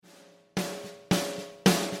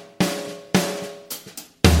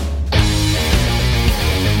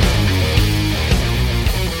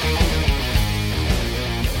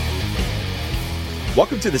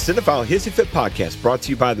Welcome to the Cinephile Hissy Fit Podcast, brought to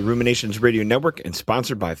you by the Ruminations Radio Network and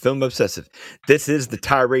sponsored by Film Obsessive. This is the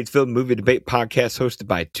Tirade Film Movie Debate Podcast hosted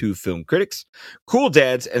by two film critics, cool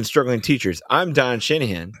dads, and struggling teachers. I'm Don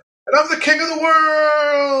Shanahan. And I'm the king of the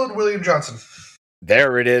world, William Johnson.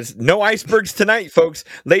 There it is. No icebergs tonight, folks.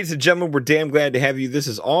 Ladies and gentlemen, we're damn glad to have you. This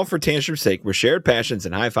is all for Tantrum's sake, where shared passions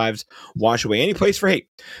and high fives wash away any place for hate.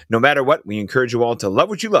 No matter what, we encourage you all to love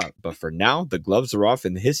what you love. But for now, the gloves are off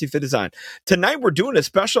and the hissy fit is on. Tonight, we're doing a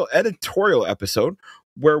special editorial episode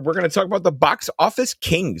where we're going to talk about the box office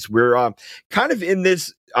kings. We're kind of in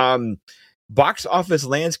this box office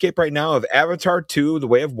landscape right now of Avatar 2, The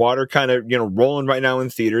Way of Water, kind of, rolling right now in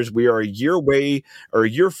theaters. We are a year away, or a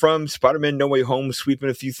year from Spider-Man No Way Home, sweeping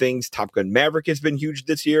a few things. Top Gun Maverick has been huge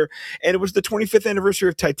this year, and it was the 25th anniversary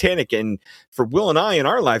of Titanic. And for Will and I, in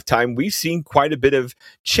our lifetime, we've seen quite a bit of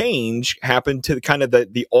change happen to kind of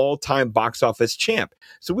the all-time box office champ.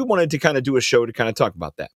 So we wanted to kind of do a show to kind of talk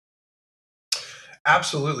about that.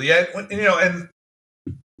 Absolutely. Yeah, and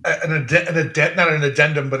not an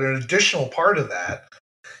addendum, but an additional part of that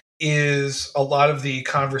is a lot of the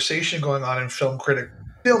conversation going on in film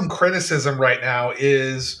criticism right now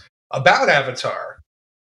is about Avatar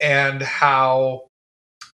and how,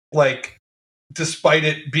 like, despite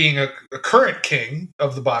it being a current king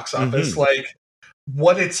of the box office, like,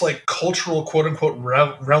 what its like cultural quote unquote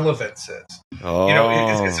relevance is.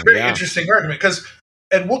 It's a very interesting argument because,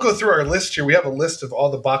 and we'll go through our list here. We have a list of all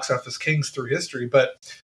the box office kings through history, but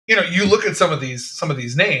you look at some of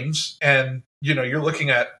these names, and you're looking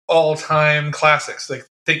at all-time classics, like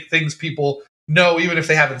things people know even if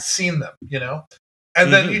they haven't seen them.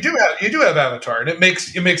 And then you do have Avatar, and it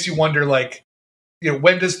makes you wonder, like,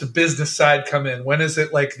 when does the business side come in? When is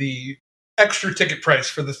it like the extra ticket price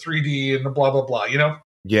for the 3D and the blah blah blah?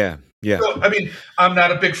 Yeah. So, I mean, I'm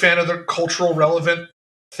not a big fan of the cultural relevant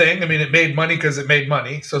thing. I mean, it made money because it made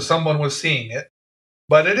money, so someone was seeing it.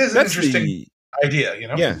 But it is an interesting idea,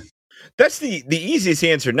 Yeah, that's the easiest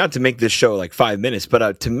answer. Not to make this show like 5 minutes,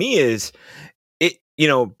 but to me is it.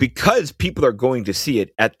 Because people are going to see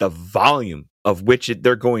it at the volume of which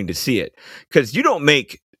they're going to see it. Because you don't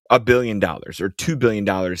make $1 billion or $2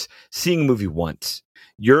 billion seeing a movie once.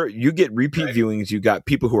 You get repeat viewings. You got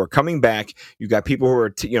people who are coming back. You got people who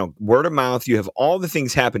are, word of mouth. You have all the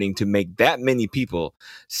things happening to make that many people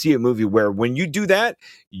see a movie where when you do that,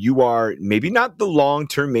 you are maybe not the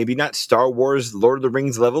long-term, maybe not Star Wars, Lord of the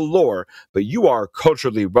Rings level lore, but you are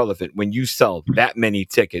culturally relevant when you sell that many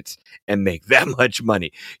tickets and make that much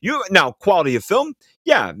money. Now, quality of film,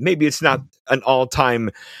 yeah, maybe it's not an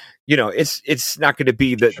all-time, it's not going to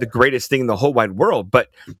be the greatest thing in the whole wide world, but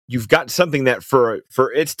you've got something that for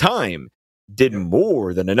its time did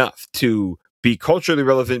more than enough to be culturally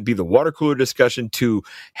relevant, be the water cooler discussion, to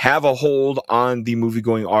have a hold on the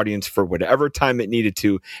movie-going audience for whatever time it needed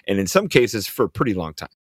to, and in some cases for a pretty long time.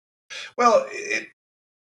 Well,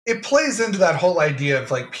 it plays into that whole idea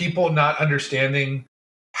of like people not understanding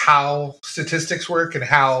how statistics work and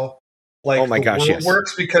how world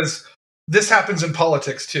works, because this happens in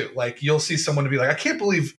politics too. Like, you'll see someone to be like, I can't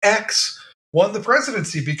believe X won the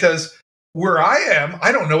presidency because where I am,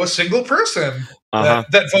 I don't know a single person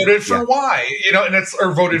that voted for Y, and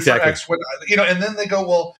or voted for X, and then they go,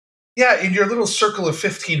 well, yeah, in your little circle of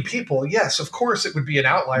 15 people, yes, of course it would be an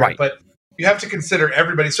outlier, but you have to consider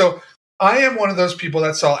everybody. So I am one of those people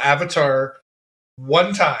that saw Avatar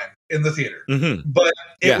one time in the theater, but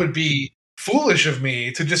it would be foolish of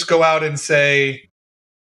me to just go out and say,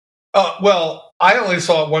 well, I only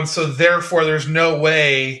saw it once, so therefore there's no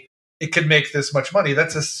way it could make this much money.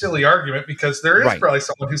 That's a silly argument because there is probably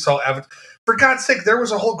someone who saw Avatar. For God's sake, there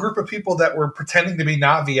was a whole group of people that were pretending to be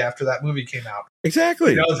Na'vi after that movie came out.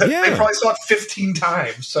 Exactly. They probably saw it 15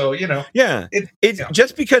 times. So,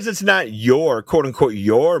 just because it's not your, quote unquote,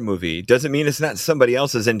 your movie doesn't mean it's not somebody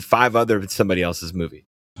else's and 5 other somebody else's movie.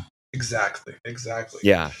 Exactly.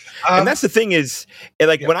 Yeah. And that's the thing is,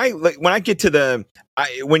 like, when I get to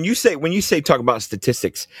when you say talk about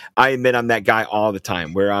statistics, I admit I'm that guy all the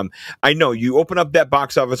time where I know you open up that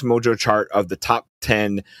box office mojo chart of the top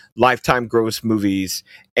 10 lifetime gross movies,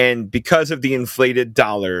 and because of the inflated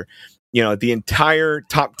dollar, the entire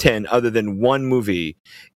top 10 other than one movie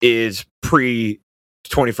is pre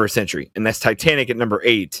 21st century, and that's Titanic at number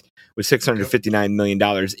 8 with $659 million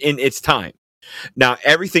in its time. Now,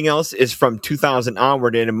 everything else is from 2000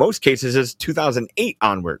 onward, and in most cases is 2008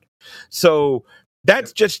 onward. So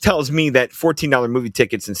that just tells me that $14 movie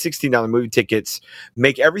tickets and $16 movie tickets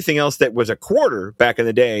make everything else that was a quarter back in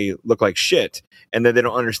the day look like shit, and then they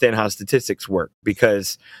don't understand how statistics work.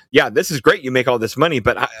 Because, this is great, you make all this money,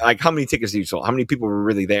 but how many tickets did you sell? How many people were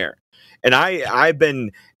really there? And I've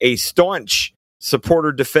been a staunch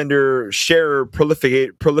supporter, defender, sharer,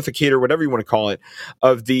 prolificator, whatever you want to call it,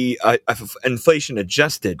 of the inflation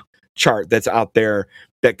adjusted chart that's out there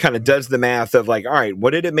that kind of does the math of like, all right,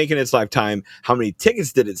 what did it make in its lifetime? How many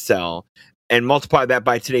tickets did it sell? And multiply that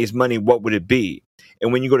by today's money, what would it be?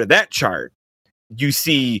 And when you go to that chart, you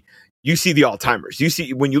see the all-timers. You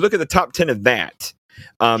see, when you look at the top 10 of that,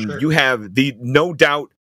 you have the, no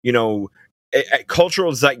doubt,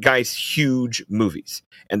 cultural zeitgeist, huge movies.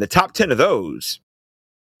 And the top 10 of those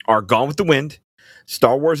are Gone with the Wind,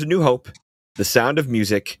 Star Wars: A New Hope, The Sound of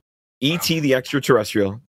Music, E.T. the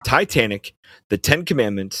Extraterrestrial, Titanic, The Ten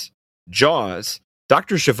Commandments, Jaws,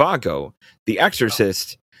 Dr. Zhivago, The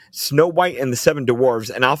Exorcist, Snow White and the Seven Dwarfs,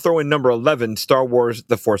 and I'll throw in number 11, Star Wars: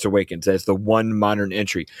 The Force Awakens, as the one modern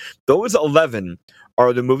entry. Those 11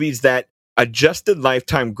 are the movies that adjusted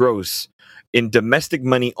lifetime gross in domestic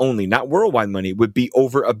money only, not worldwide money, would be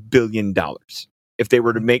over $1 billion. If they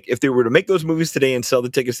were to make those movies today and sell the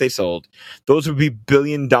tickets they sold, those would be $1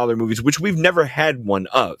 billion movies, which we've never had one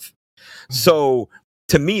of. So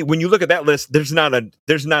to me, when you look at that list, there's not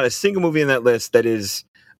a single movie in that list that is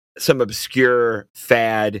some obscure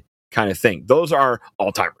fad kind of thing. Those are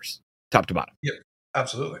all-timers, top to bottom. Yeah,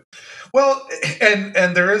 absolutely. Well,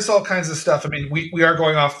 and there is all kinds of stuff. I mean, we are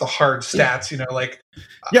going off the hard stats,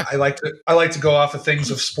 I like to go off of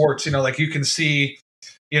things of sports, like you can see,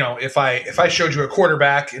 if I showed you a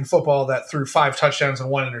quarterback in football that threw 5 touchdowns and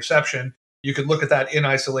 1 interception, you could look at that in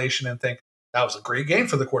isolation and think that was a great game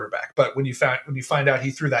for the quarterback. But when you find out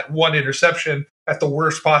he threw that 1 interception at the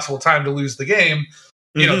worst possible time to lose the game,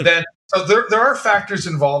 then so there are factors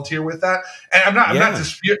involved here with that, and I'm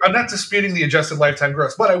not disputing the adjusted lifetime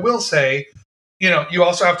gross, but I will say, you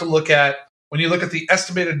also have to look at, when you look at the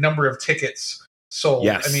estimated number of tickets sold.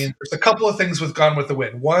 Yes. I mean, there's a couple of things with Gone with the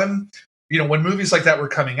Wind. One, when movies like that were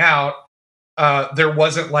coming out, there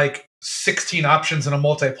wasn't like 16 options in a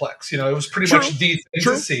multiplex. It was pretty much the thing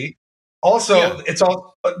to see. Also, it's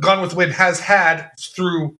all Gone with the Wind has had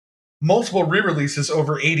through multiple re-releases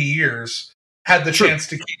over 80 years. Had the chance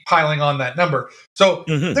to keep piling on that number. So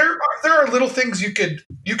there are little things you could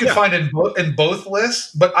find in both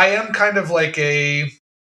lists, but I am kind of like I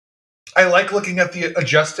like looking at the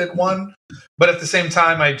adjusted one, but at the same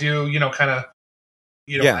time I do, I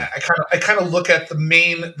kind of look at the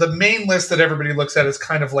main list that everybody looks at is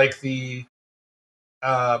kind of like the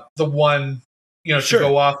one, to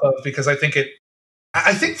go off of, because I think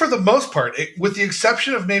for the most part, with the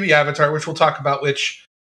exception of maybe Avatar, which we'll talk about, which,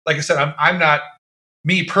 like I said, I'm not,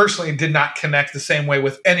 me personally, did not connect the same way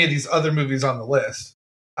with any of these other movies on the list.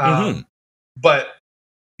 But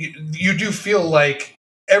you do feel like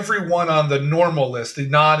everyone on the normal list, the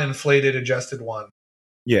non-inflated adjusted one,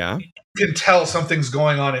 you can tell something's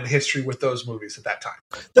going on in history with those movies at that time.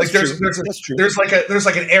 That's true. There's like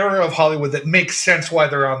an era of Hollywood that makes sense why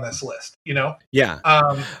they're on this list. Yeah.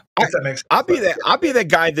 If that makes sense. I'll be the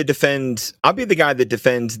guy that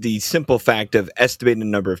defends the simple fact of estimating the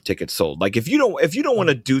number of tickets sold. Like if you don't want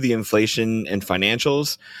to do the inflation and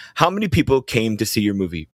financials, how many people came to see your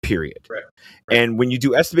movie? Period. Right. And when you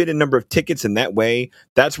do estimated number of tickets in that way,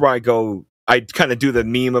 that's where I kind of do the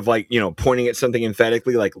meme of like, pointing at something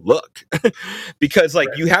emphatically, like, look, because like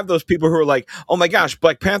you have those people who are like, oh my gosh,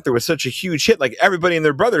 Black Panther was such a huge hit. Like everybody and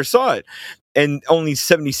their brother saw it, and only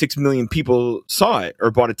 76 million people saw it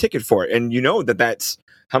or bought a ticket for it. And that's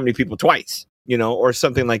how many people twice, or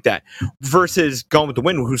something like that, versus Gone with the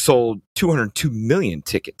Wind, who sold 202 million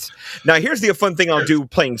tickets. Now, here's the fun thing I'll do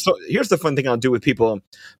here's the fun thing I'll do with people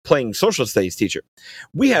playing social studies teacher.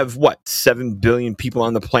 We have 7 billion people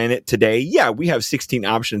on the planet today. Yeah, we have 16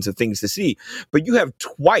 options of things to see, but you have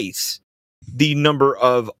twice the number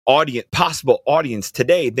of possible audience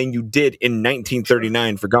today than you did in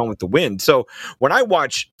 1939 for Gone with the Wind. So when I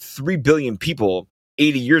watch 3 billion people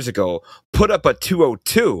 80 years ago put up a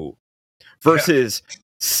 202 versus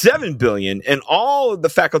 7 billion, and all of the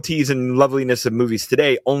faculties and loveliness of movies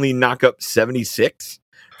today only knock up 76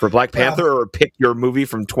 for Black Panther, or pick your movie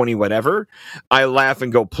from 20 whatever, I laugh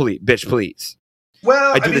and go, please.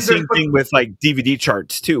 Well, I do the same thing with like DVD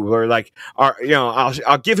charts too, where like,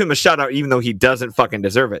 I'll give him a shout out even though he doesn't fucking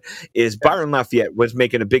deserve it. Is Byron Lafayette was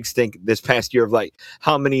making a big stink this past year of like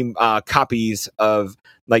how many copies of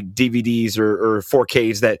like DVDs or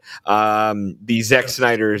 4Ks that the Zack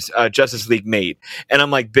Snyder's Justice League made, and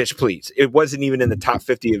I'm like, bitch, please. It wasn't even in the top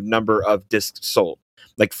 50 of number of discs sold.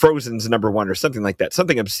 Like Frozen's number 1 or something like that.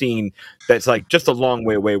 Something obscene that's like just a long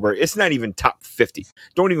way away, where it's not even top 50.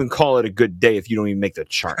 Don't even call it a good day if you don't even make the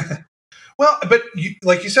chart. Well, but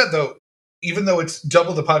like you said, though, even though it's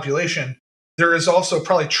double the population, there is also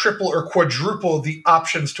probably triple or quadruple the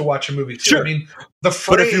options to watch a movie too. Sure. I mean, the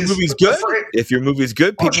phrase. But if your movie's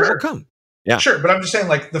good, people will come. Yeah, sure. But I'm just saying,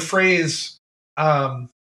 like the phrase, "I'll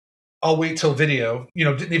wait till video,"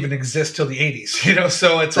 didn't even exist till the 80s.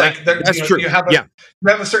 So it's that's true. You have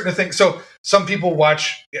a certain thing. So some people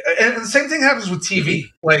watch, and the same thing happens with TV.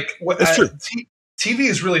 Like that's true. TV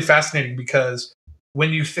is really fascinating because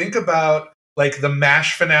when you think about like the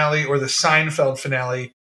MASH finale or the Seinfeld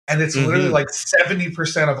finale, and it's literally like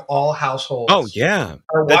 70% of all households. Oh yeah,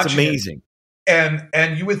 that's amazing.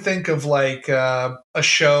 And you would think of like a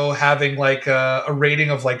show having like a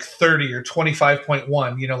rating of like 30 or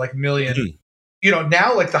 25.1, like million. Mm-hmm.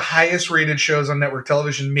 Now like the highest rated shows on network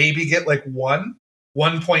television maybe get like 1.5.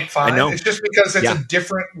 It's just because it's a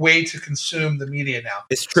different way to consume the media now.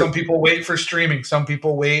 It's true. Some people wait for streaming. Some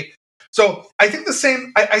people wait. So I think the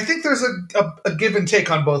same. I think there's a give and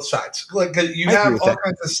take on both sides. Like you have all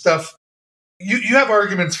kinds of stuff. You have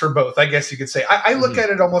arguments for both, I guess you could say. I look at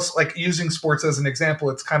it almost like using sports as an example.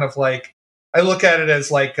 It's kind of like I look at it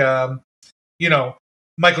as like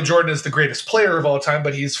Michael Jordan is the greatest player of all time,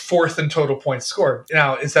 but he's fourth in total points scored.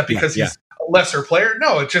 Now, is that because he's a lesser player?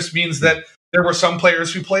 No, it just means that there were some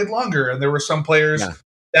players who played longer, and there were some players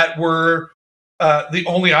that were the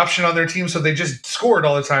only option on their team, so they just scored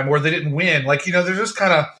all the time, or they didn't win. Like they're just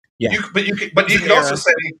kind of. But you could also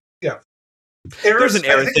say there's an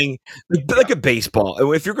era thing, like a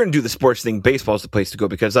baseball. If you're going to do the sports thing, baseball is the place to go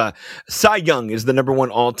because Cy Young is the number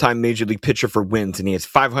one all-time major league pitcher for wins, and he has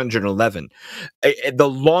 511. The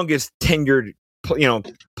longest tenured,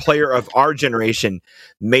 player of our generation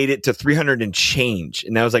made it to 300 and change,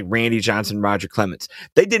 and that was like Randy Johnson, Roger Clemens.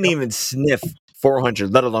 They didn't even sniff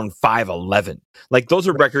 400, let alone 511. Like those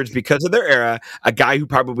are records because of their era. A guy who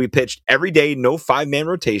probably pitched every day, no 5-man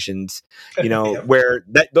rotations, where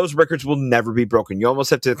those records will never be broken. You almost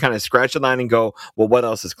have to kind of scratch the line and go, well, what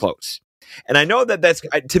else is close? And I know that's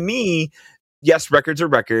to me, yes, records are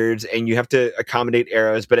records and you have to accommodate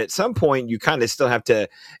eras, but at some point you kind of still have to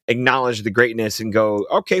acknowledge the greatness and go,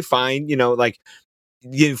 okay, fine. Like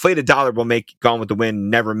the inflated dollar will make Gone with the Wind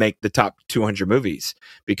never make the top 200 movies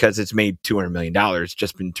because it's made $200 million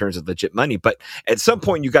just in terms of legit money. But at some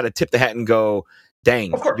point, you got to tip the hat and go,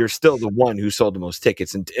 dang, you're still the one who sold the most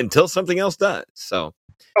tickets until something else does. So,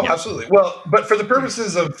 absolutely. Well, but for the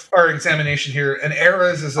purposes of our examination here, an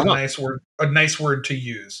eras is a nice word to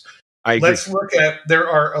use. Let's look at, there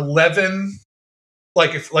are 11,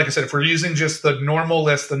 like I said, if we're using just the normal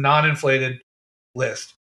list, the non-inflated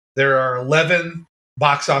list, there are 11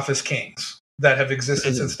 box office kings that have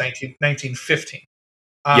existed since 1915.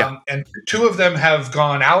 And 2 of them have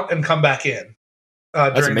gone out and come back in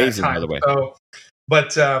That's during amazing, that time. By the way. So,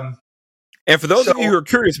 but and for those of you who are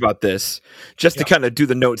curious about this, just to kind of do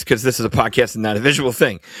the notes, because this is a podcast and not a visual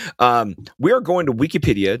thing, we are going to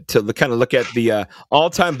Wikipedia to kind of look at the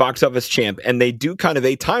all-time box office champ, and they do kind of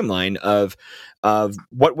a timeline of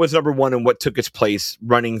what was number one and what took its place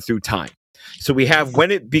running through time. So we have when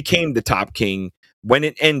it became the top king, when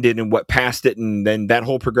it ended, and what passed it, and then that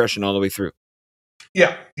whole progression all the way through.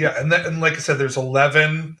 Yeah. And like I said, there's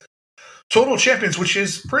 11 total champions, which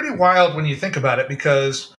is pretty wild when you think about it,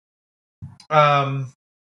 because 11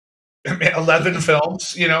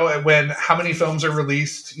 films, when how many films are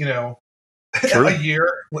released, a year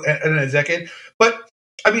and a decade. But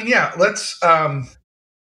I mean, let's I'm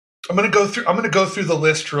going to go through the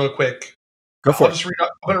list real quick. Go for it. I'm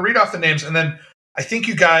going to read off the names, and then I think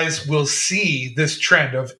you guys will see this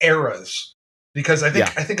trend of eras, because I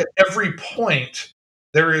think at every point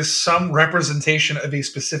there is some representation of a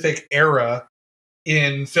specific era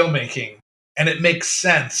in filmmaking, and it makes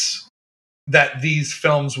sense that these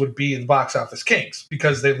films would be the box office kings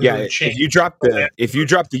because they literally change. If you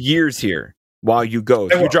drop the years here while you go,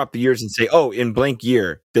 if you drop the years and say, "Oh, in blank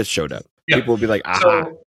year this showed up," people will be like, "Aha."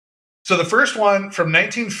 So the first one from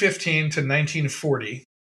 1915 to 1940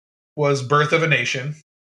 was Birth of a Nation.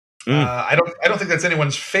 I don't think that's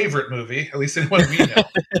anyone's favorite movie, at least anyone we know.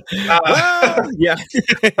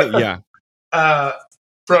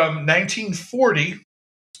 From 1940 to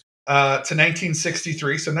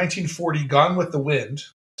 1963, so 1940, Gone with the Wind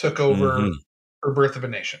took over for Birth of a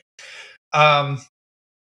Nation. That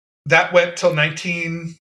went till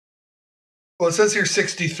it says here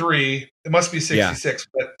 63. It must be 66,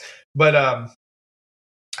 but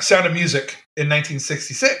Sound of Music in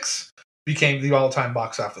 1966 became the all-time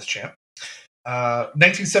box office champ.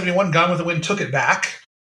 1971, Gone with the Wind took it back,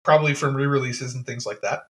 probably from re-releases and things like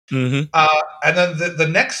that. And then the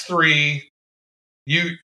next 3,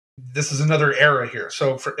 this is another era here.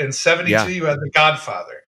 So in 72, you had The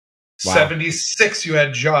Godfather. Wow. 76, you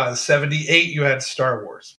had Jaws. 78, you had Star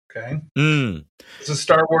Wars. Okay. It's a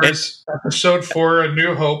Star Wars Episode 4, A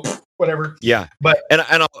New Hope, whatever. Yeah. But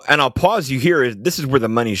I'll pause you here. This is where the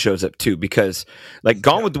money shows up too, because like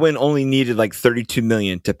Gone with the Wind only needed like 32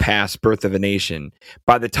 million to pass Birth of a Nation.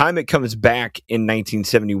 By the time it comes back in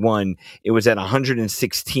 1971, it was at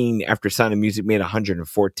 116 after Sound of Music made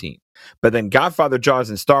 114. But then Godfather, Jaws,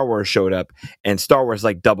 and Star Wars showed up, and Star Wars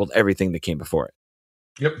like doubled everything that came before it.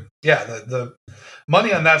 Yep. Yeah. The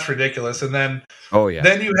money on that's ridiculous. And then,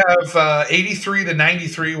 then you have 83 to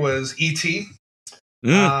 93 was E.T.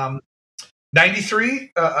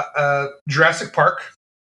 93, Jurassic Park.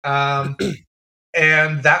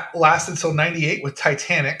 And that lasted till 98 with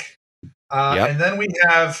Titanic. And then we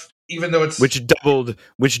have, even though it's which doubled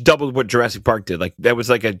what Jurassic Park did. Like that was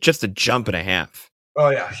like just a jump and a half. Oh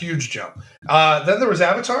yeah, huge jump. Then there was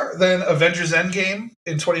Avatar, then Avengers Endgame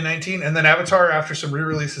in 2019, and then Avatar, after some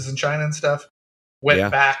re-releases in China and stuff, went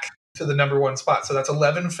back to the #1 spot. So that's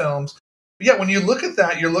 11 films. But yeah, when you look at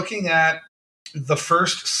that, you're looking at the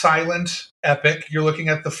first silent epic. You're looking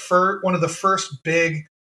at one of the first big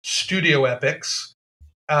studio epics.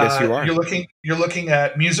 Yes, you are. You're looking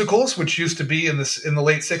at musicals, which used to be in the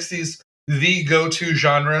late 60s the go-to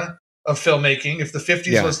genre of filmmaking. If the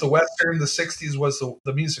 50s was the Western, the 60s was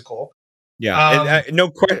the musical. Yeah, no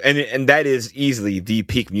question. And that is easily the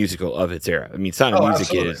peak musical of its era. I mean, Sound of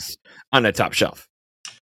Music is on the top shelf.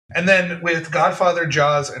 And then with Godfather,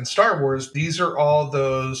 Jaws, and Star Wars, these are all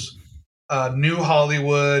those new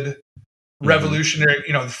Hollywood revolutionary.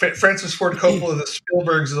 You know, Francis Ford Coppola, the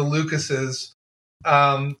Spielbergs, the Lucases.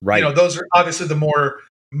 Right. You know, those are obviously the more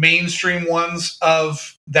mainstream ones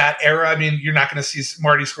of that era. I mean, you're not going to see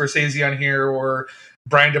Marty Scorsese on here or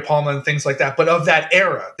Brian De Palma and things like that, but of that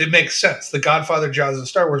era, it makes sense. The Godfather, Jaws, and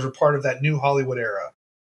Star Wars were part of that new Hollywood era.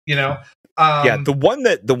 You know, the one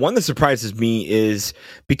that surprises me is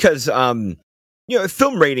because you know,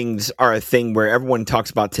 film ratings are a thing where everyone talks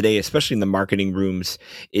about today, especially in the marketing rooms,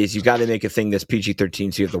 is you got to make a thing that's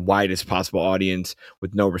PG-13 so you have the widest possible audience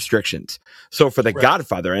with no restrictions. So for The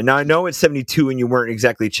Godfather, and I know it's 72 and you weren't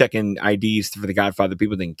exactly checking IDs for The Godfather,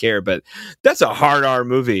 people didn't care, but that's a hard R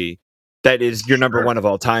movie that is your #1 of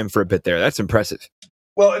all time for a bit there. That's impressive.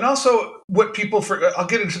 Well, and also what people I'll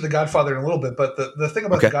get into The Godfather in a little bit, but the thing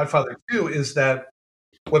about The Godfather too is that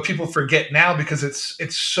what people forget now, because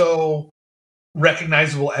it's so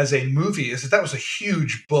recognizable as a movie, is that was a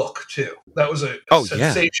huge book too. That was a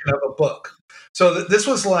sensation of a book. So this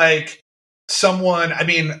was like someone, I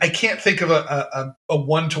mean, I can't think of a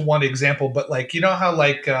one-to-one example, but like, you know how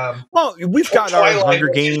like well, we've got Twilight, our Hunger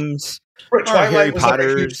Games, our Harry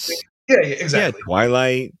Potters. Yeah, exactly. Yeah,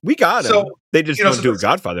 Twilight. We got them. They just don't do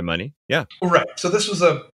Godfather money. Yeah. Right. So this was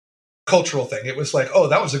a cultural thing. It was like, oh,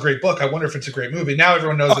 that was a great book. I wonder if it's a great movie. Now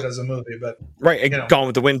everyone knows it as a movie, but right. And Gone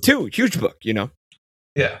with the Wind too. Huge book, you know.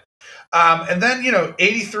 Yeah. And then, you know,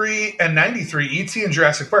 83 and 93, E.T. and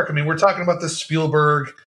Jurassic Park. I mean, we're talking about the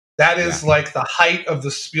Spielberg. That is like the height of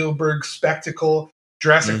the Spielberg spectacle.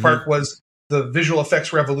 Jurassic Park was the visual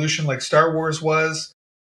effects revolution like Star Wars was.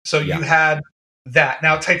 So you had that.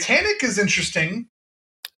 Now, Titanic is interesting.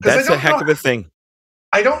 That's a heck of a thing.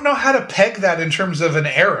 I don't know how to peg that in terms of an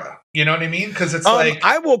era. You know what I mean? Because it's like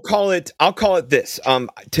I'll call it this.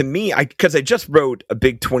 To me, because I just wrote a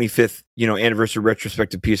big 25th, you know, anniversary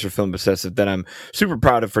retrospective piece for Film Obsessive that I'm super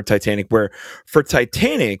proud of for Titanic. Where for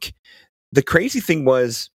Titanic, the crazy thing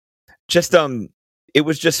was just it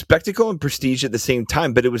was just spectacle and prestige at the same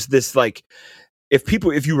time. But it was this like, if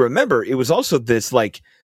you remember, it was also this like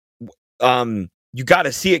you got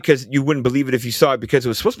to see it because you wouldn't believe it if you saw it, because it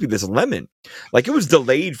was supposed to be this lemon. Like it was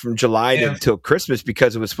delayed from July until Christmas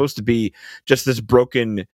because it was supposed to be just this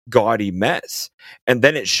broken, gaudy mess. And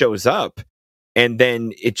then it shows up and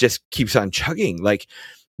then it just keeps on chugging. Like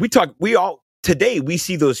today we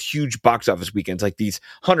see those huge box office weekends, like these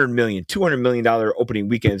 $100 million, $200 million opening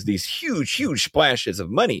weekends, these huge splashes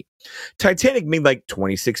of money. Titanic made like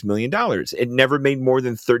 $26 million. It never made more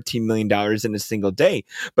than $13 million in a single day,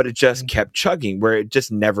 but it just kept chugging where it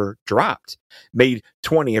just never dropped. Made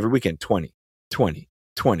 20 every weekend, 20,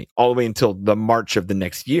 all the way until the March of the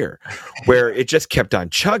next year, where it just kept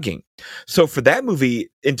on chugging. So for that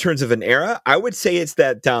movie, in terms of an era, I would say it's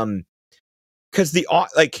that, because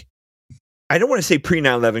I don't want to say pre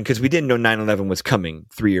 9/11 because we didn't know 9/11 was coming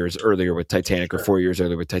 3 years earlier with Titanic or 4 years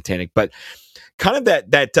earlier with Titanic, but kind of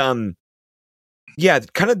the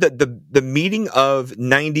meeting of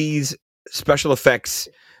 90s special effects,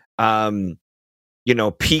 you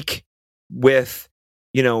know, peak with,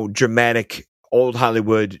 you know, dramatic old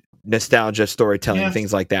Hollywood nostalgia storytelling,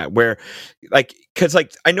 things like that, where like, because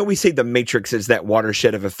like I know we say The Matrix is that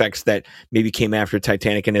watershed of effects that maybe came after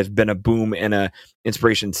Titanic and has been a boom and a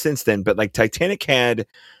inspiration since then, but like Titanic had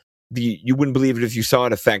you wouldn't believe it if you saw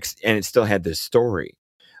it effects and it still had this story.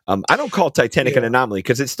 I don't call Titanic an anomaly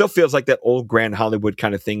because it still feels like that old grand Hollywood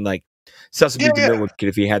kind of thing, like Cecil B. DeMille would get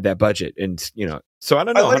if he had that budget, and so I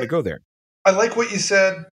don't know how to go there. I like what you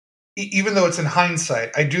said, even though it's in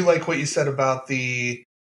hindsight. I do like what you said about the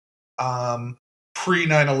pre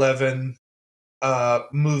 9/11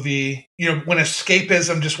 movie. When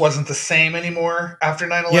escapism just wasn't the same anymore after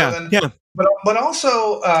 9/11. Yeah. But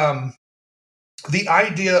also the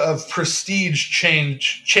idea of prestige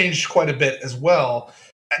changed quite a bit as well.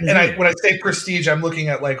 Mm-hmm. And when I say prestige, I'm looking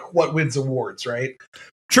at like what wins awards, right?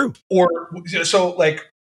 True. Or so like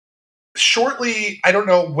shortly, I don't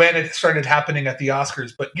know when it started happening at the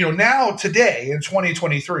Oscars, but now today in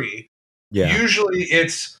 2023, usually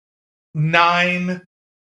it's 9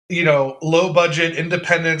 low budget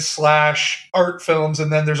independent / art films,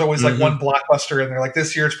 and then there's always like one blockbuster in there. Like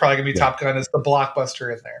this year, it's probably gonna be Top Gun as the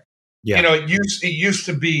blockbuster in there. Yeah. It used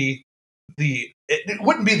to be it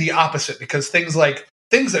wouldn't be the opposite, because things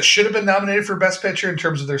that should have been nominated for Best Picture in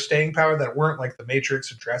terms of their staying power that weren't, like The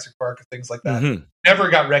Matrix and Jurassic Park and things like that, never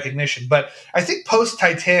got recognition. But I think post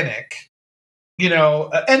Titanic,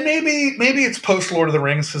 and maybe it's post Lord of the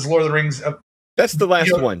Rings, because Lord of the Rings. That's the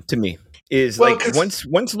last one to me. Is like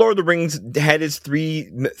once Lord of the Rings had his three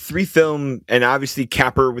film, and obviously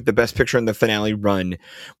Capper with the Best Picture in the finale run,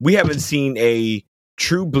 we haven't seen a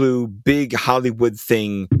true blue big Hollywood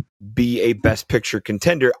thing be a Best Picture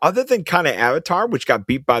contender, other than kind of Avatar, which got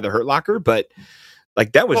beat by The Hurt Locker, but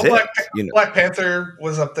like that was it. Black Panther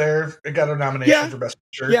was up there; it got a nomination for Best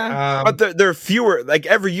Picture. Yeah, but there are fewer. Like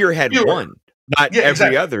every year had one, not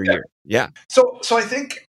every other year. Yeah. So I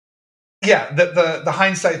think. Yeah, the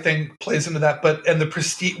hindsight thing plays into that, and the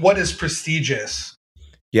prestige. What is prestigious?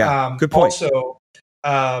 Yeah, good point. Also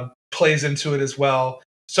plays into it as well.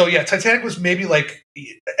 So yeah, Titanic was maybe like,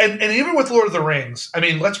 and even with Lord of the Rings, I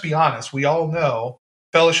mean, let's be honest. We all know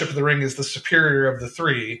Fellowship of the Ring is the superior of the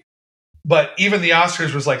three, but even the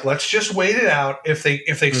Oscars was like, let's just wait it out. If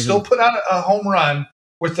they still put out a home run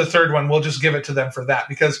with the third one, we'll just give it to them for that,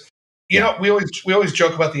 because we always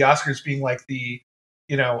joke about the Oscars being like the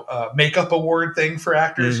makeup award thing for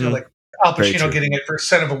actors, like Al Pacino getting it for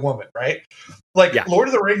Scent of a Woman, right? Like Lord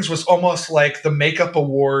of the Rings was almost like the makeup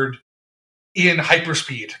award in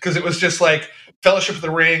hyperspeed, because it was just like Fellowship of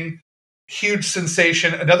the Ring, huge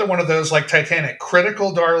sensation, another one of those like Titanic,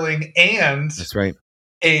 critical darling, and that's right,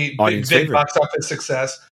 a big box office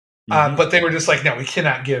success. But they were just like, no, we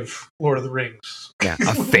cannot give Lord of the Rings a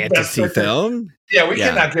fantasy film. Yeah, we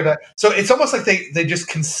cannot give that. So it's almost like they just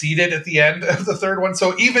conceded at the end of the third one.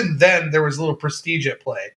 So even then, there was a little prestige at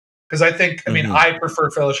play, because I think, I mean, I prefer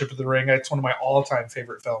Fellowship of the Ring. It's one of my all-time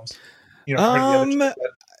favorite films.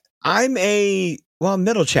 I'm a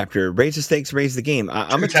middle chapter. Raise the stakes, raise the game.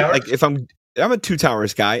 I'm a Two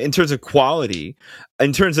Towers guy in terms of quality,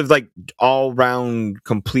 in terms of like all round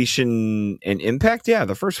completion and impact. Yeah,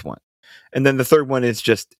 the first one, and then the third one is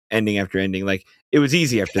just ending after ending. Like it was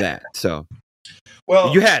easy after that. So,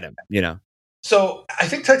 well, you had him, So I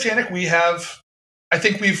think Titanic, we've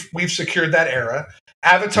secured that era.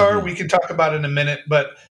 Avatar, we can talk about in a minute,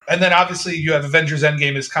 and then obviously you have Avengers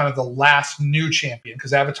Endgame is kind of the last new champion,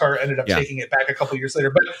 because Avatar ended up taking it back a couple years later.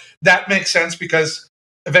 But that makes sense, because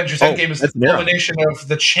Avengers Endgame is the culmination of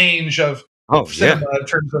the change of cinema in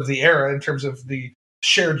terms of the era, in terms of the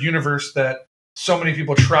shared universe that so many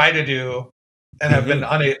people try to do and have been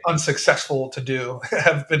unsuccessful to do.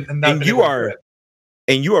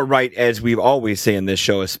 And you are right, as we've always say in this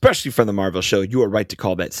show, especially from the Marvel show, you are right to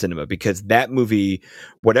call that cinema, because that movie,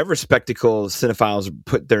 whatever spectacle cinephiles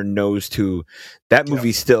put their nose to, that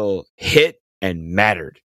movie still hit and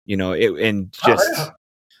mattered. It's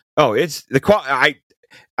the quality.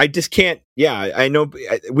 I just can't. Yeah, I know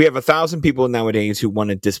we have 1,000 people nowadays who want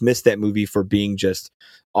to dismiss that movie for being just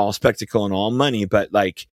all spectacle and all money, but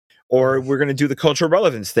like, or we're going to do the cultural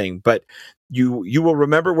relevance thing. But you will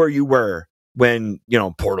remember where you were when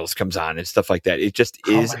Portals comes on and stuff like that. It just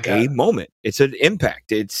is a moment. It's an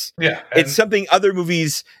impact. It's something other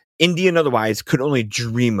movies, indie and otherwise, could only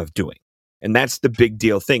dream of doing. And that's the big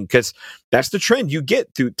deal thing, because that's the trend you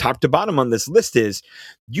get through top to bottom on this list. Is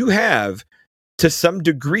you have, to some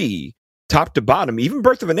degree, top to bottom, even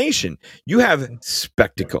Birth of a Nation, you have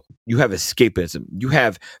spectacle, you have escapism, you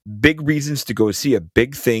have big reasons to go see a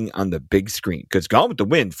big thing on the big screen, because Gone with the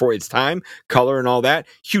Wind, for its time, color and all that,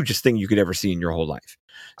 hugest thing you could ever see in your whole life.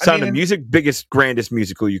 Sound of Music, biggest, grandest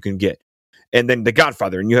musical you can get. and then The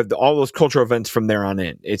Godfather, and you have all those cultural events from there on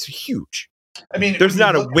in. It's huge. I mean, there's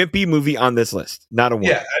not a wimpy movie on this list. Not a one.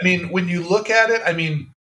 Yeah, I mean, when you look at it, I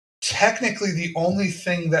mean, technically the only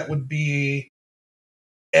thing that would be,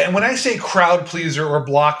 and when I say crowd pleaser or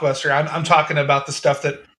blockbuster, I'm talking about the stuff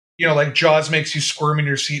that, you know, like Jaws makes you squirm in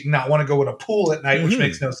your seat and not want to go in a pool at night, which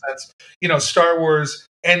makes no sense. You know, Star Wars,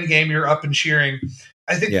 Endgame, you're up and cheering.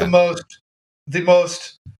 I think the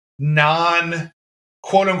most non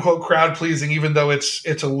quote unquote crowd pleasing, even though it's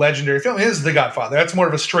a legendary film, is The Godfather. That's more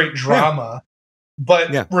of a straight drama.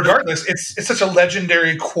 But regardless, it's such a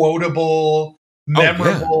legendary, quotable,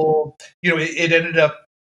 memorable. You know, it ended up.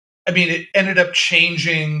 I mean, it ended up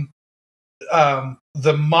changing the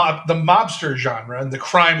mobster genre and the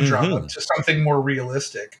crime drama to something more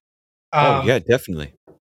realistic. Definitely.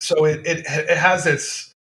 So it has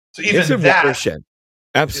its. So even it's a watershed.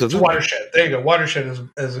 Absolutely, it's watershed. There you go. Watershed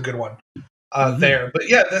is a good one there. But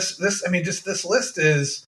yeah, this. I mean, just this list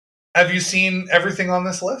is. Have you seen everything on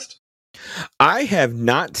this list? I have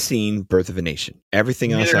not seen Birth of a Nation.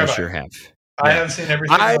 Everything else I sure have. I have seen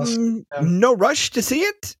everything else. I'm no rush to see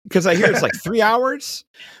it because I hear it's like 3 hours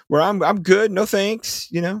where I'm good. No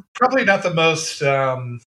thanks. You know, probably not the most.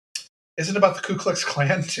 Isn't about the Ku Klux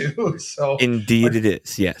Klan too? So indeed it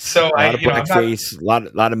is. Yes. So a lot of blackface, a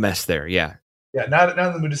lot of mess there. Yeah. Yeah. Not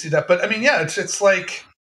in the mood to see that. But I mean, yeah, it's like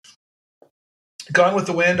Gone with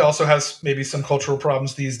the Wind also has maybe some cultural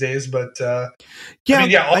problems these days, but I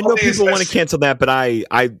know people want to cancel that, but I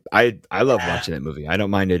love watching that movie. I don't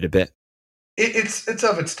mind it a bit. It's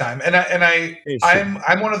of its time, and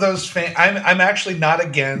I'm one of those fans. I'm actually not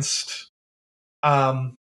against.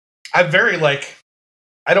 I'm very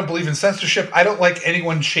I don't believe in censorship. I don't like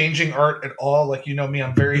anyone changing art at all. Like, you know me,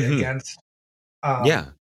 I'm very against.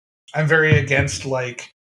 I'm very against like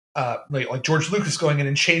George Lucas going in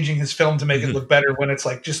and changing his film to make it look better when it's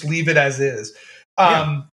like just leave it as is.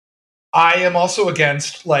 I am also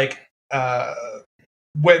against when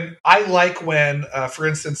for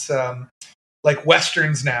instance like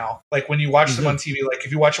Westerns now, like when you watch them on TV, like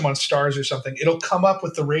if you watch them on Stars or something, it'll come up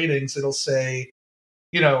with the ratings. It'll say,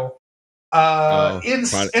 you know,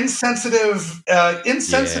 insensitive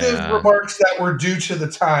remarks that were due to the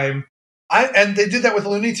time. And they did that with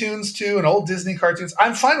Looney Tunes too, and old Disney cartoons.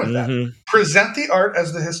 I'm fine with that. Present the art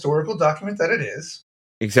as the historical document that it is.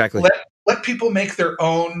 Exactly. Let people make their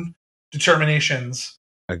own determinations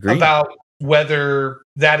about whether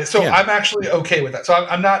that is. So I'm actually okay with that. So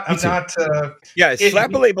I'm not. Slap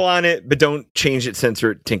a label on it, but don't change it,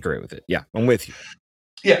 censor it, tinker it with it. Yeah, I'm with you.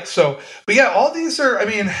 Yeah. So, but yeah, all these are. I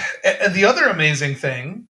mean, and the other amazing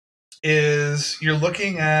thing is you're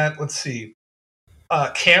looking at. Let's see.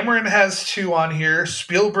 Cameron has 2 on here.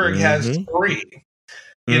 Spielberg has 3.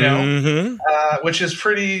 You know, which is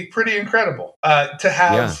pretty incredible. To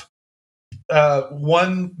have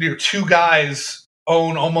 2 guys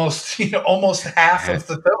own almost half of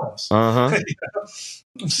the films.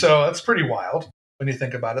 So that's pretty wild when you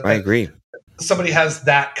think about it. I agree. Somebody has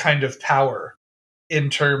that kind of power in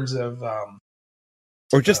terms of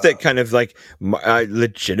or just that kind of like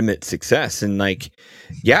legitimate success. And like,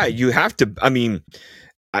 yeah, you have to, I mean,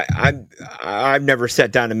 I've never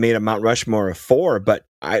sat down and made a Mount Rushmore of 4, but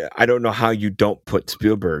I don't know how you don't put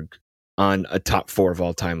Spielberg on a top 4 of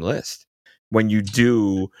all time list. When you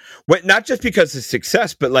do, not just because of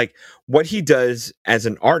success, but like what he does as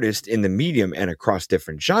an artist in the medium and across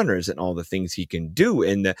different genres and all the things he can do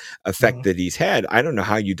and the effect that he's had. I don't know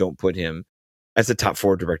how you don't put him as a top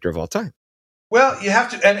 4 director of all time. Well, you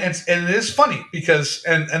have to, and it is funny because,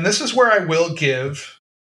 and this is where I will give,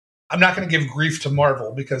 I'm not going to give grief to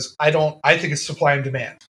Marvel because I think it's supply and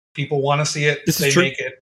demand. People want to see it, they make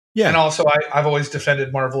it. Yeah. And also, I've always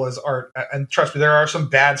defended Marvel as art. And trust me, there are some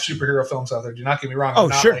bad superhero films out there. Do not get me wrong. I'm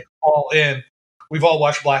not like all in. We've all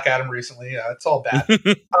watched Black Adam recently. Yeah, it's all bad.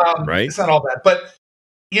 Right. It's not all bad. But,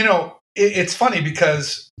 you know, it's funny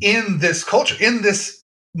because in this culture, in this,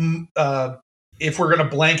 if we're going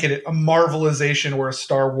to blanket it, a Marvelization or a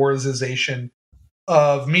Star Warsization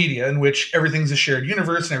of media in which everything's a shared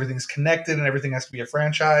universe and everything's connected and everything has to be a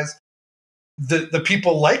franchise, the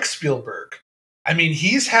people like Spielberg, I mean,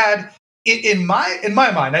 he's had in my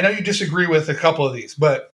mind, I know you disagree with a couple of these,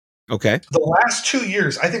 but the last 2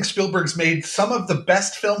 years, I think Spielberg's made some of the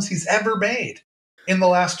best films he's ever made in the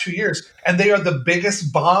last 2 years. And they are the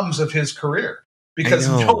biggest bombs of his career because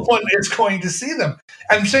no one is going to see them.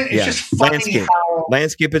 I'm saying it's just funny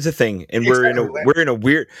landscape is a thing. And we're in a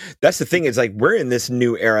weird, that's the thing is like, we're in this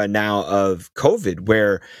new era now of COVID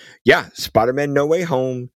where Spider-Man No Way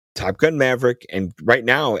Home, Top Gun Maverick, and right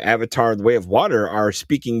now Avatar The Way of Water are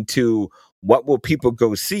speaking to what will people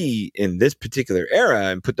go see in this particular era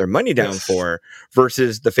and put their money down for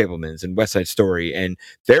versus The Fabelmans and West Side Story and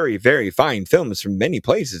very, very fine films from many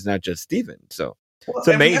places, not just Steven. So it's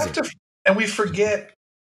amazing. And we forget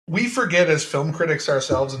as film critics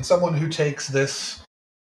ourselves, and someone who takes this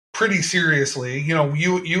pretty seriously, you know,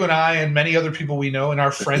 you and I and many other people we know in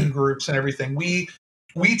our friend groups and everything, we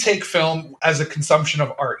take film as a consumption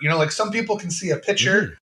of art. You know, like some people can see a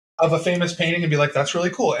picture of a famous painting and be like, that's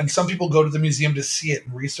really cool. And some people go to the museum to see it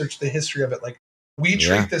and research the history of it. Like we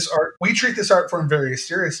treat this art form very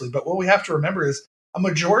seriously. But what we have to remember is a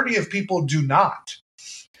majority of people do not.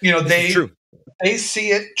 You know, they see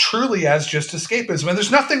it truly as just escapism. And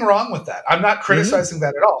there's nothing wrong with that. I'm not criticizing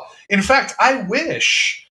that at all. In fact, I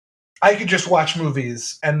wish I could just watch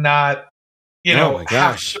movies and not, you know,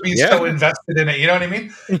 have to be so invested in it. You know what I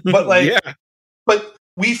mean? But like, but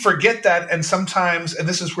we forget that. And sometimes, and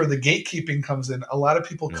this is where the gatekeeping comes in, a lot of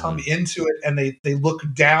people come into it and they look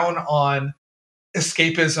down on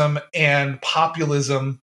escapism and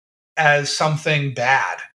populism as something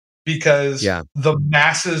bad because the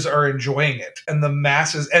masses are enjoying it, and the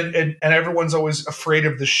masses and everyone's always afraid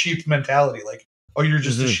of the sheep mentality. Like, oh, you're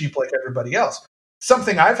just a sheep like everybody else.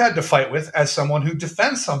 Something I've had to fight with as someone who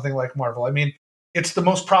defends something like Marvel. I mean, it's the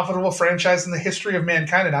most profitable franchise in the history of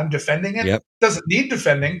mankind, and I'm defending it. It doesn't need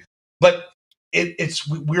defending, but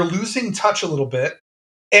we're losing touch a little bit.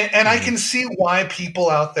 And I can see why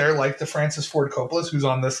people out there like the Francis Ford Coppola's, who's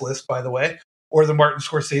on this list, by the way, or the Martin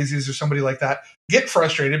Scorsese's or somebody like that, get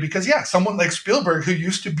frustrated because, someone like Spielberg, who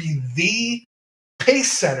used to be the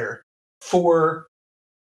pace setter for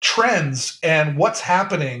trends and what's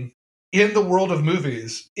happening in the world of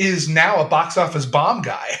movies, is now a box office bomb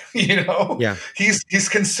guy. You know, he's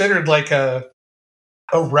considered like a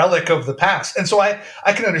relic of the past, and so I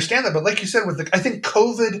can understand that. But like you said, I think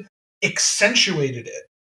COVID accentuated it.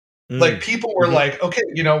 Like people were like, okay,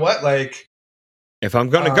 you know what? Like, if I'm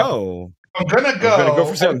gonna go, I'm gonna go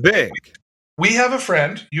for something big. We have a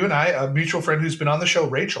friend, you and I, a mutual friend who's been on the show,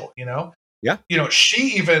 Rachel. You know, you know,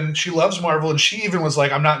 she loves Marvel, and she even was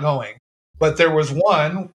like, I'm not going. But there was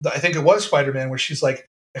one, I think it was Spider-Man, where she's like,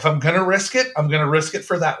 if I'm going to risk it, I'm going to risk it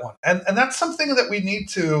for that one. And that's something that we need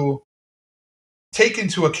to take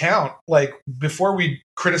into account, like, before we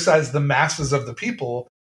criticize the masses of the people.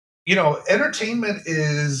 You know, entertainment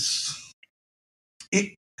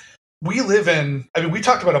we live in, I mean, we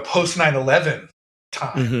talked about a post 9/11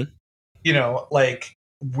 time. You know, like,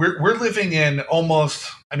 we're living in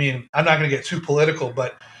almost, I mean, I'm not going to get too political,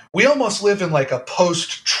 but we almost live in like a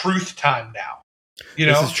post-truth time now. You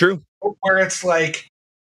know, this is true. Where it's like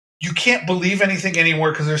you can't believe anything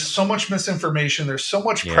anymore because there's so much misinformation, there's so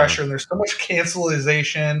much pressure, and there's so much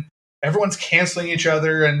cancelization. Everyone's canceling each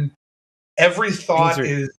other, and every thought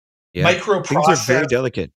is microprocessed. Things are very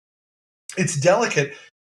delicate. It's delicate.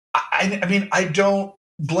 I mean, I don't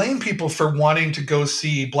blame people for wanting to go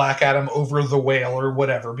see Black Adam over The Whale or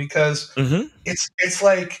whatever, because it's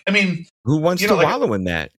like, I mean, who wants to wallow in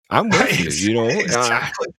that? I'm with you, you know.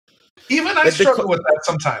 Exactly. Even I struggle with that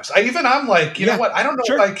sometimes. I'm like, you know what? I don't know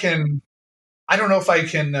if I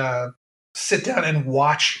can sit down and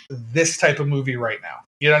watch this type of movie right now.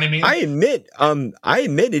 You know what I mean? I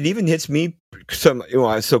admit it even hits me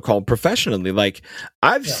so-called professionally. Like,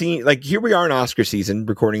 I've seen, like, here we are in Oscar season,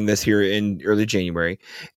 recording this here in early January,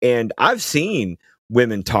 and I've seen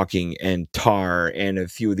Women Talking and Tar and a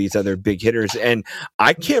few of these other big hitters, and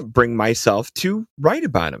I can't bring myself to write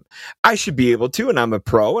about them. I should be able to, and I'm a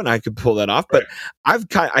pro, and I could pull that off. But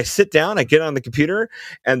I sit down, I get on the computer,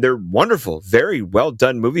 and they're wonderful, very well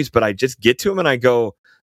done movies. But I just get to them, and I go,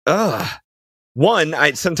 ugh. One,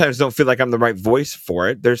 I sometimes don't feel like I'm the right voice for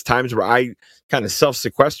it. There's times where I kind of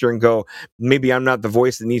self-sequester and go, maybe I'm not the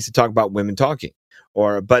voice that needs to talk about women talking.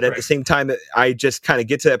 But at the same time, I just kind of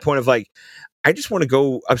get to that point of like, I just want to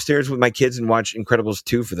go upstairs with my kids and watch Incredibles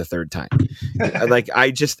 2 for the third time. Like,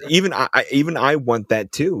 I just, I want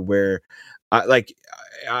that too, where I'm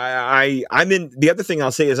in. The other thing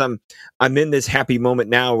I'll say is I'm in this happy moment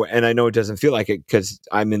now, and I know it doesn't feel like it because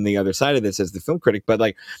I'm in the other side of this as the film critic. But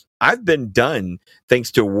like, I've been done,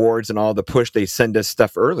 thanks to awards and all the push they send us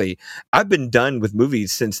stuff early. I've been done with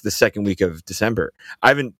movies since the second week of December. I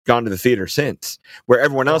haven't gone to the theater since. Where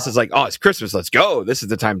everyone else is like, "Oh, it's Christmas, let's go. This is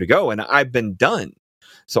the time to go," and I've been done.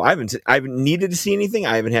 So I haven't needed to see anything.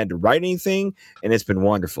 I haven't had to write anything, and it's been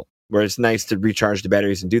wonderful. Where it's nice to recharge the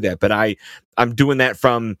batteries and do that. But I'm doing that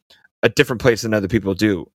from a different place than other people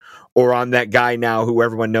do. Or I'm that guy now who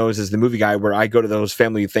everyone knows as the movie guy, where I go to those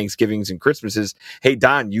family Thanksgivings and Christmases. Hey,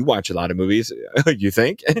 Don, you watch a lot of movies. You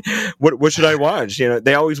think? What should I watch? You know,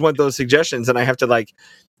 they always want those suggestions, and I have to like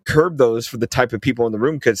curb those for the type of people in the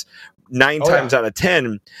room, because nine times out of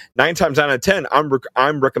 10,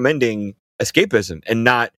 I'm recommending escapism and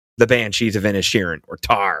not the Banshees of Inisherin or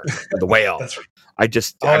Tar or The Whale. That's right.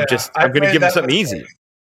 I'm going to give them something easy.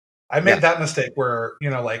 I made that mistake where,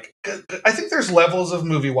 like, I think there's levels of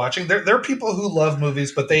movie watching. There are people who love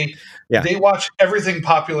movies, but they watch everything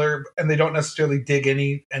popular and they don't necessarily dig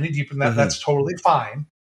any deeper than that. Mm-hmm. That's totally fine.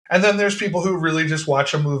 And then there's people who really just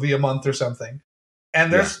watch a movie a month or something.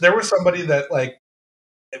 And there was somebody that, like,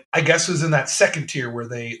 I guess was in that second tier where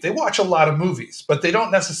they watch a lot of movies, but they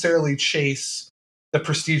don't necessarily chase the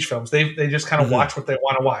prestige films. They just kind of mm-hmm. watch what they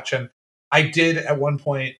want to watch. And I did at one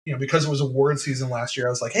point, because it was award season last year, I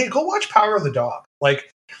was like, hey, go watch Power of the Dog. Like,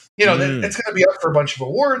 it's going to be up for a bunch of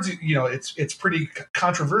awards. It's pretty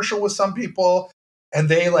controversial with some people. And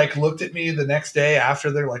they, like, looked at me the next day after.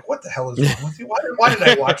 They're like, what the hell is wrong with you? Why did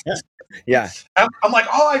I watch this? Yeah. I'm like,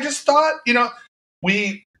 I just thought,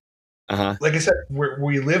 we, like I said,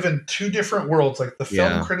 we live in two different worlds. Like, the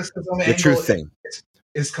film criticism the truth thing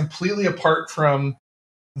is completely apart from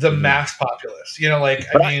the mass populace.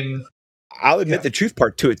 I'll admit the truth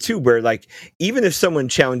part to it too, where, like, even if someone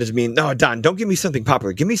challenges me, no, Don, don't give me something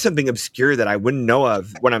popular. Give me something obscure that I wouldn't know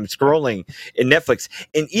of when I'm scrolling in Netflix.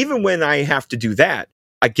 And even when I have to do that,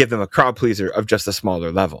 I give them a crowd pleaser of just a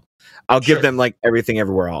smaller level. I'll give them, like, Everything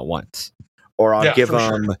Everywhere All at Once. Or I'll give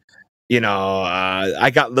them,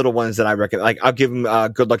 I got little ones that I recommend. Like, I'll give them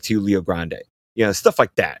Good Luck to You, Leo Grande. Stuff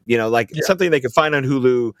like that, something they can find on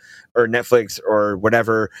Hulu or Netflix or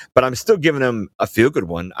whatever, but I'm still giving them a feel good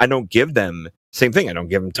one. I don't give them same thing. I don't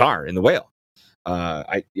give them Tar and The Whale.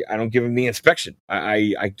 I don't give them The Inspection.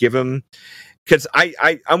 I give them, because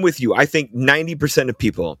I'm with you. I think 90% of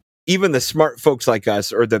people, even the smart folks like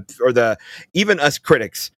us or the even us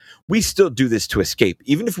critics, we still do this to escape.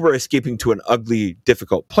 Even if we're escaping to an ugly,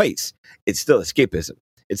 difficult place, it's still escapism.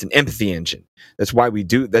 It's an empathy engine. That's why we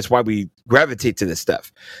gravitate to this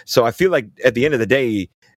stuff. So I feel like at the end of the day,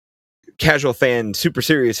 casual fan, super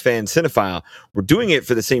serious fan, cinephile, we're doing it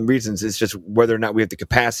for the same reasons. It's just whether or not we have the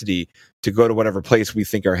capacity to go to whatever place we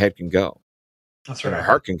think our head can go. That's right. Our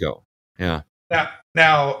heart can go. Yeah.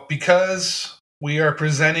 Now, because we are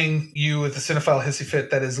presenting you with a cinephile hissy fit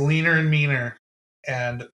that is leaner and meaner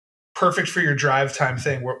and perfect for your drive time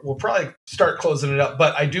thing, we'll probably start closing it up,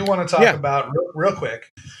 but I do want to talk about real quick.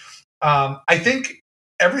 I think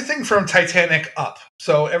everything from Titanic up,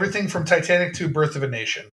 so everything from Titanic to Birth of a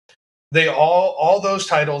Nation, they all those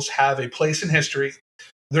titles have a place in history.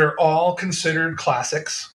 They're all considered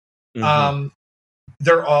classics. Mm-hmm.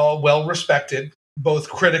 They're all well respected, both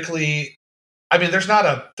critically. I mean, there's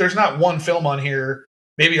not one film on here,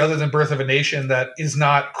 maybe other than Birth of a Nation, that is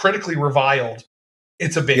not critically reviled.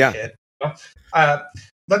 It's a big hit.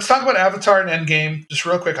 Let's talk about Avatar and Endgame just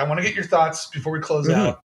real quick. I want to get your thoughts before we close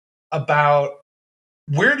out about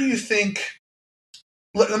where do you think.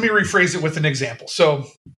 Let me rephrase it with an example. So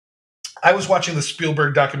I was watching the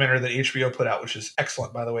Spielberg documentary that HBO put out, which is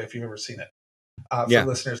excellent, by the way, if you've ever seen it. For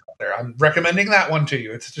listeners out there, I'm recommending that one to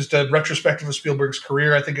you. It's just a retrospective of Spielberg's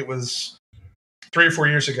career. I think it was 3 or 4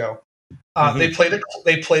 years ago. They played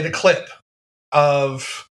a clip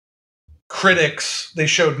of critics. They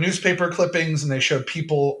showed newspaper clippings and they showed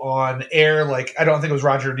people on air, like, I don't think it was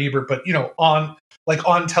Roger Ebert, but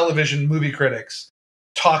on television, movie critics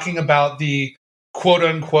talking about the quote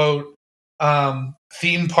unquote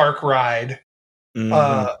theme park ride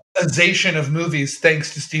ization of movies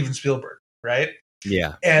thanks to Steven Spielberg, right?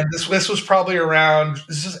 Yeah. And this was probably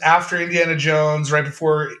this is after Indiana Jones, right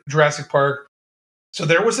before Jurassic Park. So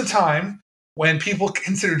there was a time when people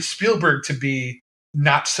considered Spielberg to be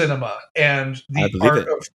not cinema and the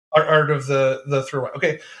art of the throwaway.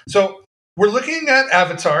 Okay, so we're looking at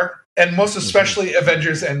Avatar and most especially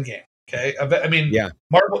Avengers Endgame. Okay, I mean,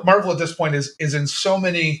 Marvel at this point is in so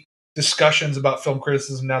many discussions about film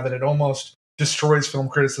criticism now that it almost destroys film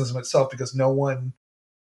criticism itself because no one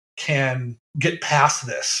can get past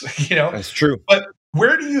this. That's true. But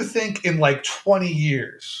where do you think in like 20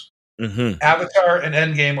 years Avatar and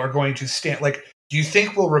Endgame are going to stand? Like, do you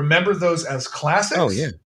think we'll remember those as classics? Oh yeah.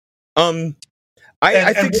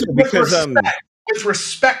 I think so because with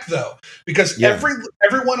respect though, because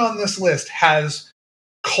everyone on this list has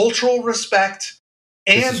cultural respect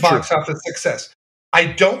and box office success. I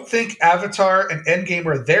don't think Avatar and Endgame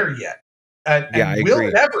are there yet. And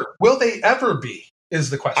will they ever be? Is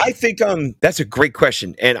the question. I think that's a great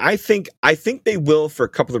question, and I think they will for a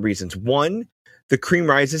couple of reasons. One, the cream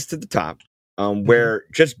rises to the top, where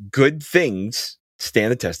just good things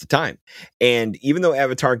stand the test of time. And even though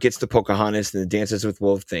Avatar gets the Pocahontas and the Dances with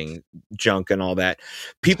Wolves thing, junk and all that,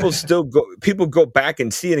 people go back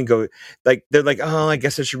and see it and go like, they're like, oh, I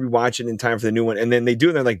guess I should rewatch it in time for the new one. And then they do,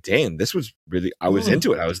 and they're like, damn, this was really, I was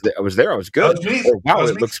into it. I was there. I was good. Or wow,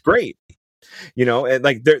 it looks great. You know, and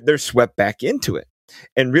like they're swept back into it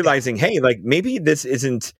and realizing, hey, like maybe this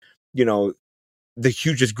isn't, you know, the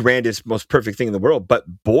hugest, grandest, most perfect thing in the world, but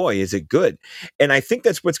boy, is it good. And I think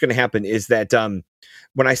that's what's going to happen is that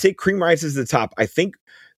when I say cream rises to the top, I think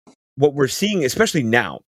what we're seeing, especially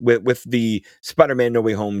now with the Spider-Man No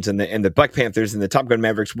Way Homes and the Black Panthers and the Top Gun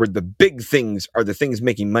Mavericks, where the big things are the things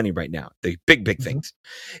making money right now, the big things,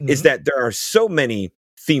 is that there are so many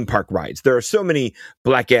theme park rides. There are so many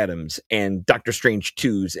Black Adams and Doctor Strange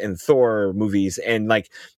 2s and Thor movies, and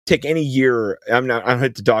like take any year. I don't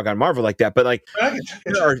hit the dog on Marvel like that, but like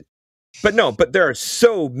there are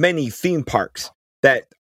so many theme parks that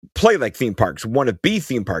play like theme parks, want to be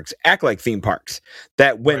theme parks, act like theme parks,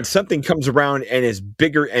 that when something comes around and is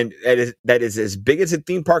bigger and that is as big as a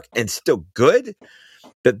theme park and still good,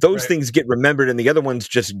 that those things get remembered and the other ones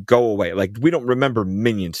just go away. Like we don't remember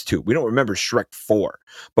Minions 2. We don't remember Shrek 4,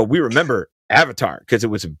 but we remember Avatar because it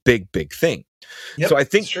was a big thing. Yep, so I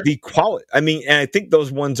think the quality, and I think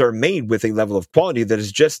those ones are made with a level of quality that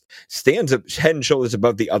is just stands up head and shoulders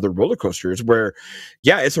above the other roller coasters where,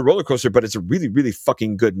 yeah, it's a roller coaster, but it's a really, really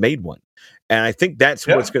fucking good made one. And I think that's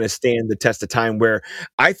what's going to stand the test of time, where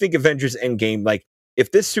I think Avengers Endgame, like,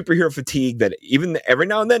 if this superhero fatigue that even every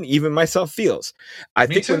now and then, even myself feels, I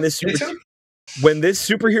think when this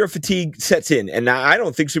superhero fatigue sets in, and I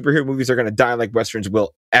don't think superhero movies are going to die like Westerns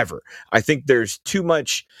will ever. I think there's too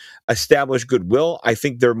much established goodwill. I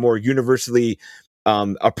think they're more universally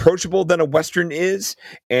approachable than a Western is.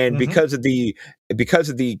 And because of the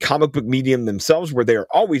comic book medium themselves, where there are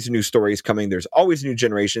always new stories coming, there's always new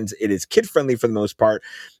generations. It is kid friendly for the most part.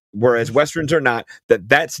 Whereas Westerns are not,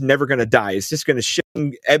 that's never going to die. It's just going to shift,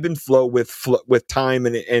 ebb and flow with time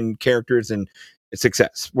and characters and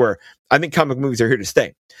success, where I think comic movies are here to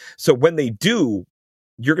stay. So when they do,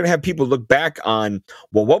 you're going to have people look back on,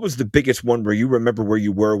 well, what was the biggest one where you remember where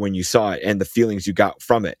you were when you saw it and the feelings you got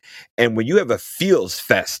from it? And when you have a feels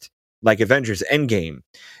fest like Avengers Endgame,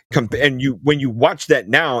 and when you watch that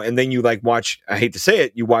now, and then you like watch, I hate to say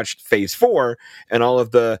it, you watched Phase 4 and all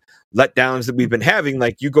of the letdowns that we've been having,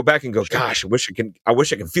 like you go back and go, gosh, I wish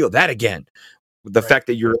I can feel that again. The fact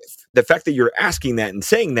that you're asking that and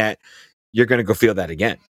saying that, you're going to go feel that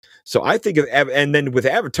again. So I think and then with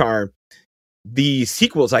Avatar, the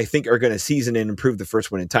sequels I think are going to season and improve the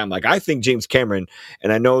first one in time. Like I think James Cameron,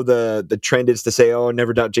 and I know the trend is to say, oh,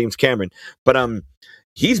 never doubt James Cameron, but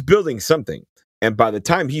he's building something. And by the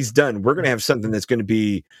time he's done, we're going to have something that's going to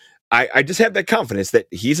be, I just have that confidence that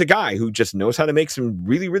he's a guy who just knows how to make some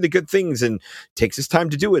really, really good things and takes his time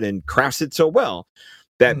to do it and crafts it so well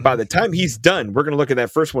that by the time he's done, we're going to look at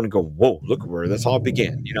that first one and go, whoa, look where this all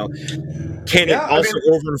began. You know, can it also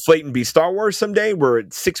overinflate and be Star Wars someday where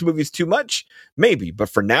it's 6 movies too much? Maybe. But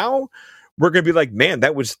for now, we're going to be like, man,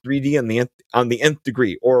 that was 3D on the nth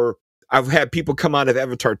degree. Or I've had people come out of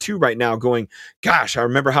Avatar 2 right now going, gosh, I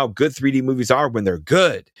remember how good 3D movies are when they're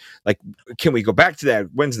good. Like, can we go back to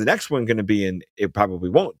that? When's the next one going to be? And it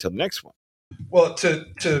probably won't till the next one. Well,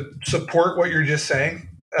 to support what you're just saying,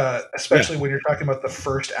 especially when you're talking about the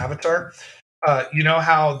first Avatar, you know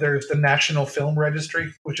how there's the National Film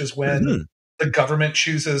Registry, which is when the government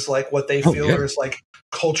chooses like what they feel is like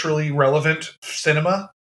culturally relevant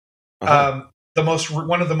cinema.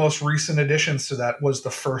 One of the most recent additions to that was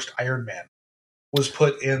the first Iron Man was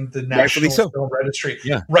put in the National Film Registry.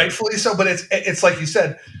 Yeah. Rightfully so, but it's like you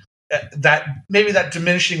said, that maybe that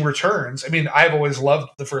diminishing returns. I mean, I've always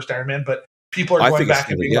loved the first Iron Man, but people are going back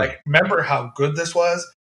and being like, remember how good this was?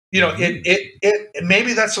 You know, it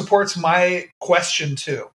maybe that supports my question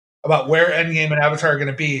too about where Endgame and Avatar are going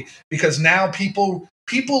to be, because now people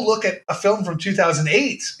look at a film from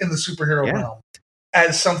 2008 in the superhero realm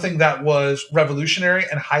as something that was revolutionary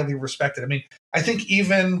and highly respected. I mean, I think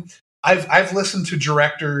even I've listened to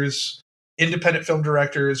directors, independent film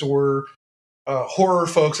directors, or horror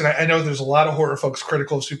folks, and I know there's a lot of horror folks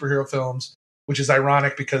critical of superhero films, which is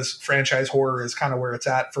ironic because franchise horror is kind of where it's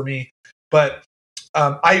at for me. But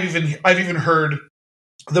I've even heard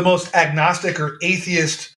the most agnostic or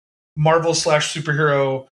atheist Marvel /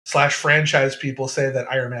 superhero / franchise people say that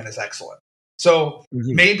Iron Man is excellent. So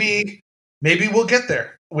maybe we'll get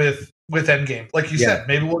there with Endgame, like you said.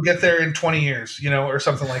 Maybe we'll get there in 20 years, you know, or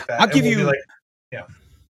something like that. I'll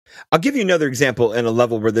give you another example and a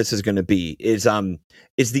level where this is going to be is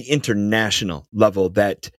the international level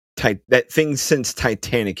that things since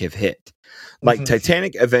Titanic have hit. Like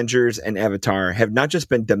Titanic, Avengers, and Avatar have not just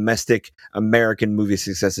been domestic American movie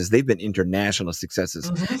successes, they've been international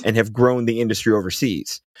successes and have grown the industry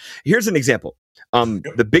overseas. Here's an example.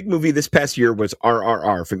 The big movie this past year was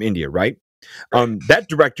RRR from India, right? That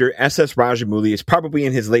director, S.S. Rajamouli, is probably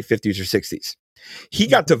in his late 50s or 60s. He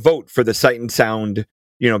got to vote for the Sight and Sound,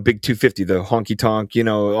 big 250, the honky tonk,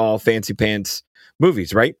 all fancy pants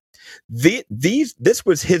movies, right? This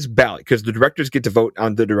was his ballot because the directors get to vote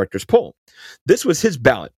on the director's poll. This was his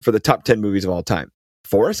ballot for the top 10 movies of all time.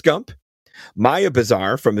 Forrest Gump, Maya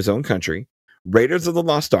Bazaar from his own country, Raiders of the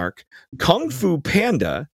Lost Ark, Kung Fu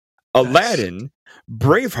Panda, Aladdin,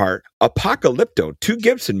 Braveheart, Apocalypto, 2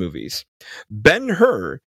 Gibson movies,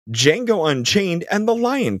 Ben-Hur, Django Unchained, and The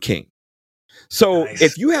Lion King. So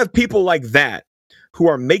if you have people like that who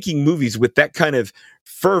are making movies with that kind of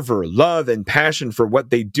fervor, love, and passion for what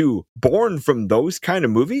they do, born from those kind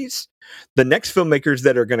of movies, the next filmmakers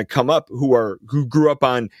that are going to come up who grew up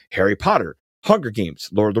on Harry Potter, Hunger Games,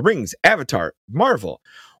 Lord of the Rings, Avatar, Marvel,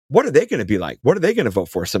 what are they going to be like? What are they going to vote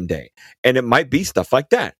for someday? And it might be stuff like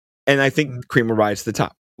that. And I think Cream will rise to the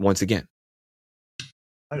top once again.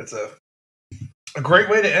 That's a great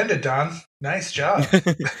way to end it, Don. Nice job.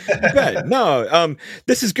 No,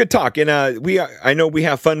 this is good talk, and I know we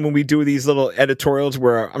have fun when we do these little editorials.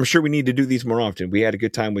 Where I'm sure we need to do these more often. We had a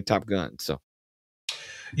good time with Top Gun, so.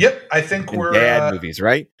 Yep, I think we're dad movies,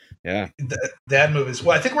 right? Yeah, dad movies.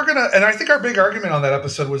 Well, I think we're gonna, and I think our big argument on that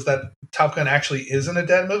episode was that Top Gun actually isn't a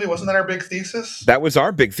dad movie. Wasn't that our big thesis? That was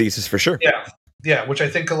our big thesis for sure. Yeah, which I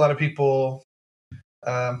think a lot of people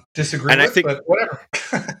disagree with, but whatever.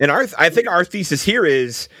 And I think our thesis here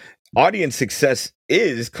is audience success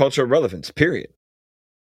is cultural relevance, period.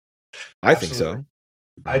 I think so.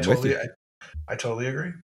 I totally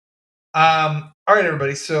agree. All right,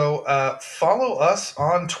 everybody. So follow us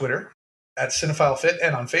on Twitter at Cinephile Fit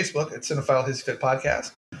and on Facebook at Cinephile His Fit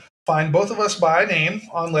Podcast. Find both of us by name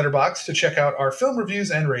on Letterboxd to check out our film reviews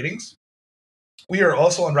and ratings. We are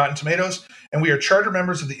also on Rotten Tomatoes, and we are charter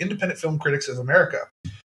members of the Independent Film Critics of America.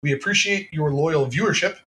 We appreciate your loyal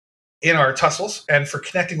viewership in our tussles and for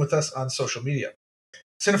connecting with us on social media.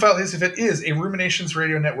 Cinephile His Fit is a Ruminations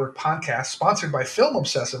Radio Network podcast sponsored by Film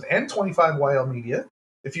Obsessive and 25YL Media.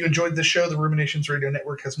 If you enjoyed this show, the Ruminations Radio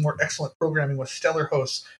Network has more excellent programming with stellar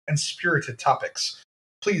hosts and spirited topics.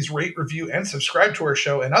 Please rate, review, and subscribe to our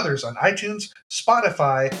show and others on iTunes,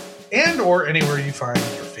 Spotify, and or anywhere you find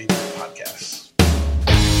your favorite podcasts.